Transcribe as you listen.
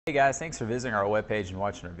Hey guys, thanks for visiting our webpage and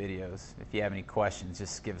watching our videos. If you have any questions,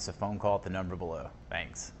 just give us a phone call at the number below.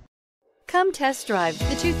 Thanks. Come test drive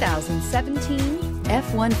the 2017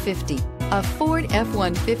 F-150. A Ford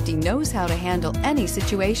F-150 knows how to handle any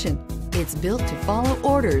situation. It's built to follow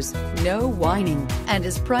orders, no whining, and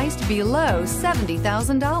is priced below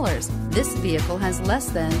 $70,000. This vehicle has less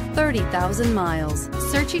than 30,000 miles.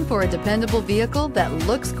 Searching for a dependable vehicle that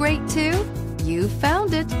looks great too? You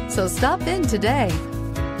found it, so stop in today.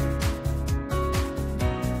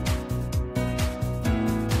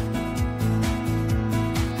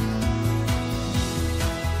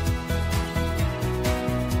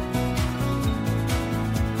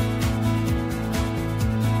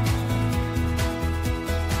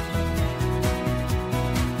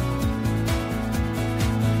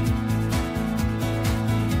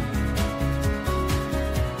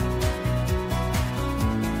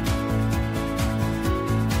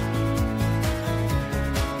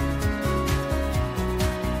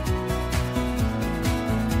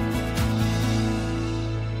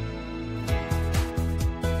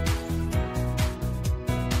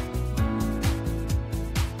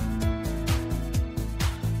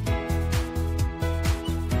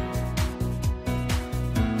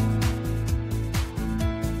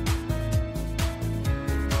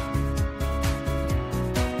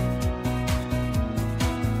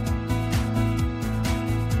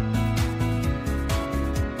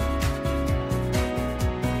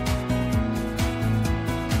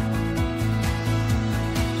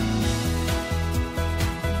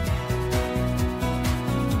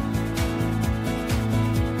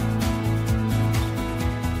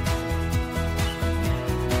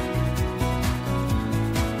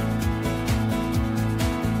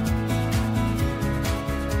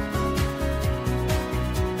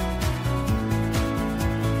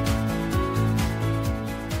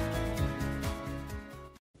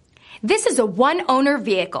 This is a one-owner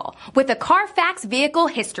vehicle with a Carfax Vehicle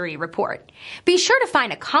History Report. Be sure to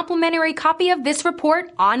find a complimentary copy of this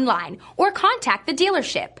report online or contact the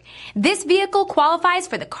dealership. This vehicle qualifies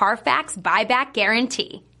for the Carfax Buyback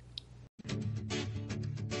Guarantee.